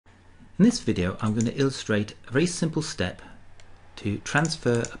In this video I'm going to illustrate a very simple step to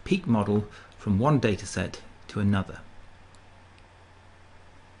transfer a peak model from one dataset to another.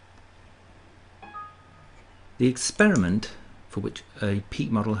 The experiment for which a peak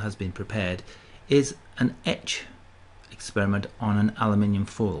model has been prepared is an etch experiment on an aluminium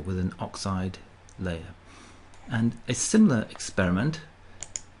foil with an oxide layer. And a similar experiment,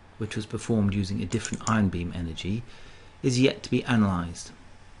 which was performed using a different ion beam energy, is yet to be analysed.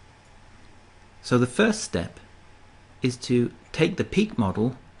 So the first step is to take the peak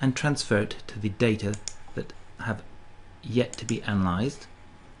model and transfer it to the data that have yet to be analysed.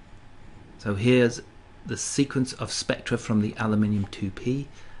 So here's the sequence of spectra from the aluminium 2P,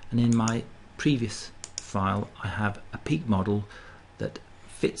 and in my previous file I have a peak model that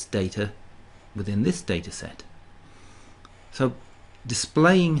fits data within this data set. So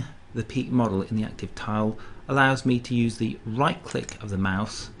displaying the peak model in the active tile allows me to use the right click of the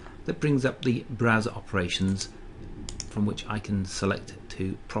mouse that brings up the browser operations, from which I can select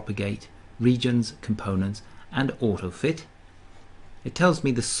to propagate regions, components and auto fit. It tells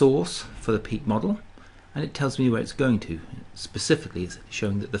me the source for the peak model and it tells me where it's going to. Specifically, it's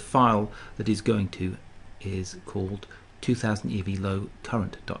showing that the file that is going to is called 2000 EV low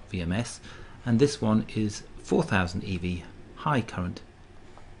current.vms, and this one is 4000 EV high current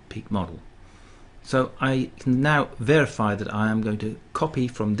peak model. So I can now verify that I am going to copy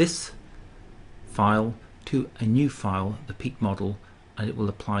from this file to a new file the peak model, and it will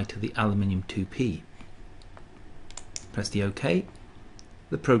apply to the aluminium 2P. Press the OK.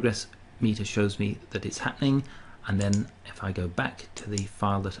 The progress meter shows me that it's happening, and then if I go back to the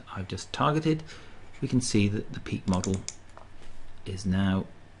file that I've just targeted, we can see that the peak model is now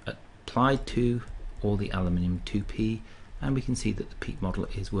applied to all the aluminium 2P, and we can see that the peak model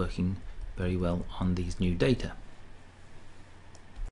is working very well on these new data.